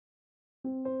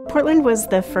Portland was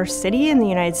the first city in the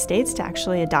United States to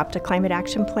actually adopt a climate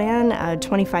action plan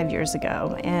 25 years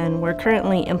ago, and we're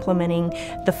currently implementing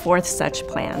the fourth such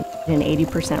plan. An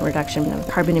 80% reduction of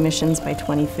carbon emissions by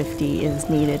 2050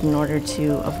 is needed in order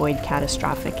to avoid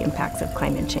catastrophic impacts of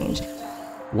climate change.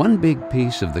 One big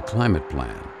piece of the climate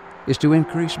plan is to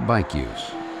increase bike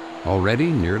use. Already,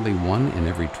 nearly 1 in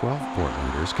every 12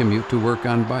 Portlanders commute to work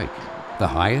on bike, the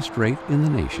highest rate in the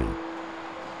nation.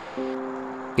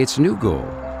 Its new goal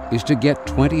is to get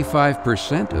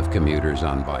 25% of commuters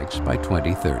on bikes by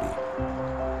 2030.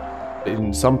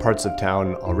 In some parts of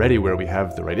town already where we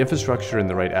have the right infrastructure and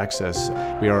the right access,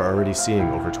 we are already seeing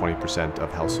over 20%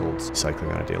 of households cycling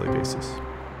on a daily basis.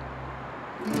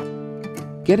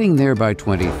 Getting there by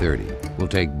 2030 will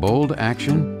take bold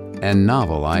action and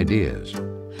novel ideas,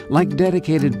 like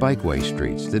dedicated bikeway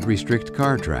streets that restrict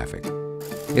car traffic.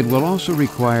 It will also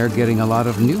require getting a lot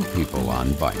of new people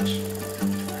on bikes.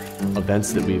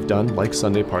 Events that we've done, like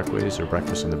Sunday Parkways or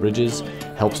Breakfast on the Bridges,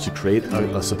 helps to create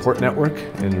a support network,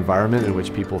 an environment in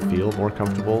which people feel more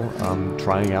comfortable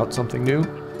trying out something new.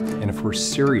 And if we're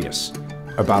serious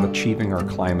about achieving our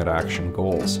climate action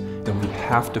goals, then we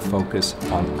have to focus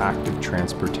on active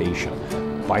transportation,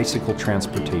 bicycle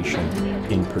transportation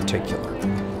in particular.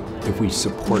 If we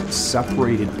support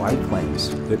separated bike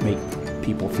lanes that make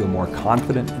people feel more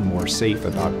confident and more safe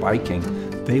about biking,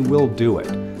 they will do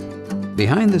it.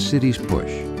 Behind the city's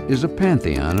push is a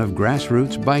pantheon of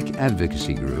grassroots bike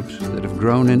advocacy groups that have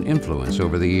grown in influence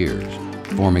over the years,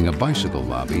 forming a bicycle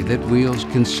lobby that wields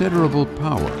considerable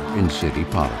power in city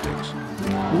politics.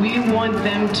 We want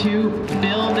them to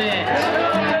build it.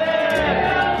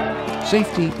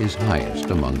 Safety is highest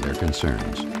among their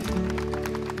concerns.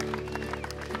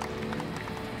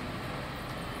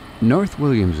 North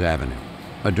Williams Avenue,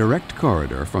 a direct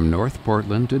corridor from North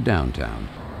Portland to downtown,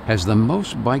 has the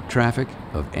most bike traffic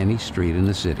of any street in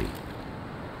the city.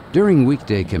 During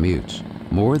weekday commutes,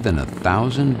 more than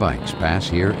 1,000 bikes pass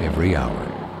here every hour.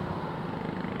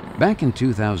 Back in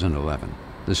 2011,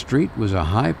 the street was a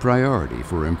high priority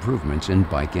for improvements in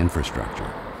bike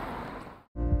infrastructure.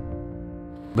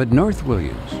 But North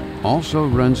Williams also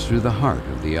runs through the heart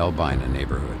of the Albina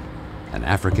neighborhood, an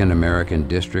African-American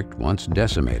district once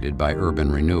decimated by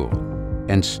urban renewal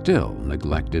and still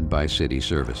neglected by city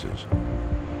services.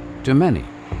 To many,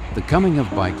 the coming of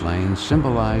bike lanes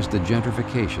symbolized the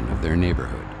gentrification of their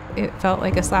neighborhood. It felt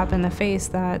like a slap in the face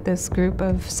that this group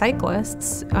of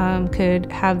cyclists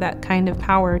could have that kind of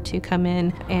power to come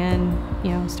in and,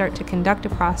 start to conduct a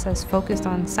process focused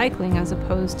on cycling as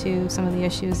opposed to some of the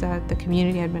issues that the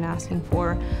community had been asking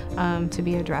for to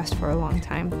be addressed for a long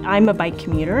time. I'm a bike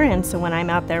commuter, and so when I'm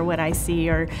out there, what I see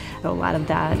are a lot of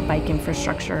that bike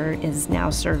infrastructure is now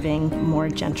serving more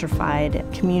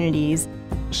gentrified communities.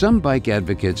 Some bike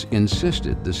advocates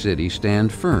insisted the city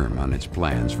stand firm on its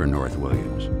plans for North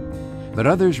Williams, but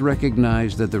others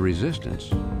recognized that the resistance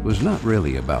was not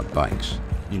really about bikes.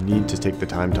 You need to take the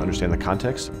time to understand the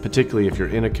context, particularly if you're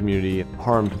in a community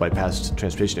harmed by past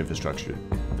transportation infrastructure.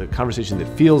 The conversation that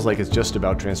feels like it's just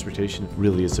about transportation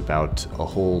really is about a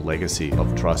whole legacy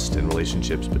of trust and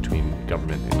relationships between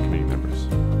government and community members.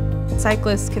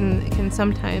 Cyclists can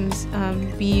sometimes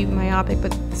be myopic,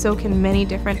 but so can many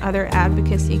different other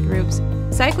advocacy groups.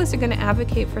 Cyclists are going to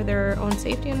advocate for their own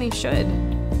safety, and they should.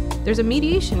 There's a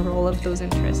mediation role of those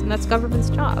interests, and that's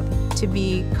government's job, to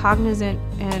be cognizant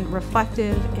and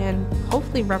reflective and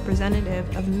hopefully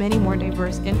representative of many more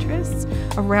diverse interests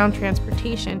around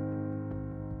transportation.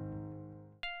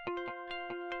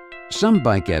 Some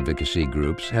bike advocacy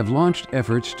groups have launched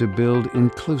efforts to build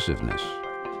inclusiveness,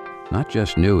 not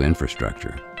just new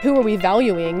infrastructure. Who are we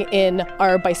valuing in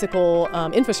our bicycle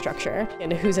infrastructure,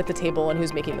 and who's at the table and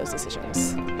who's making those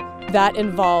decisions? That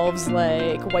involves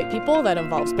white people, that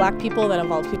involves black people, that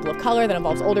involves people of color, that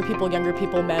involves older people, younger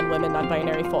people, men, women,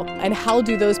 non-binary folk. And how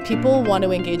do those people want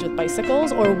to engage with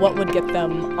bicycles, or what would get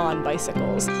them on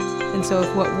bicycles? And so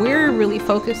if what we're really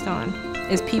focused on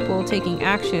is people taking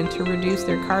action to reduce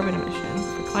their carbon emissions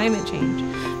for climate change,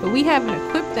 but we haven't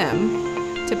equipped them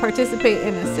to participate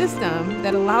in a system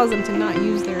that allows them to not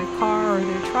use their car or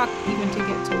their truck even to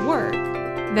get to work,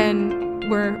 then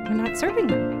we're not serving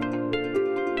them.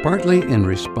 Partly in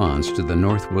response to the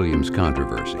North Williams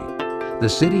controversy, the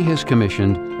city has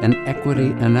commissioned an equity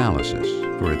analysis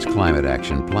for its climate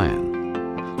action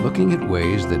plan, looking at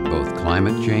ways that both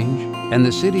climate change and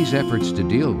the city's efforts to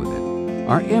deal with it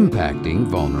are impacting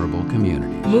vulnerable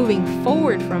communities. Moving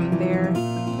forward from there,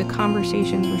 the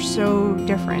conversations were so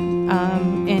different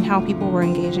in how people were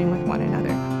engaging with one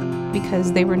another,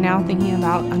 because they were now thinking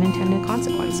about unintended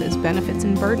consequences, benefits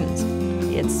and burdens.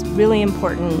 It's really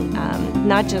important,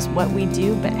 not just what we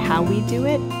do, but how we do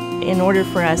it. In order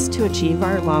for us to achieve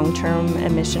our long-term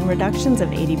emission reductions of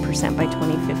 80% by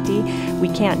 2050, we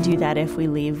can't do that if we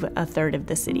leave a third of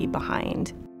the city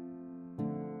behind.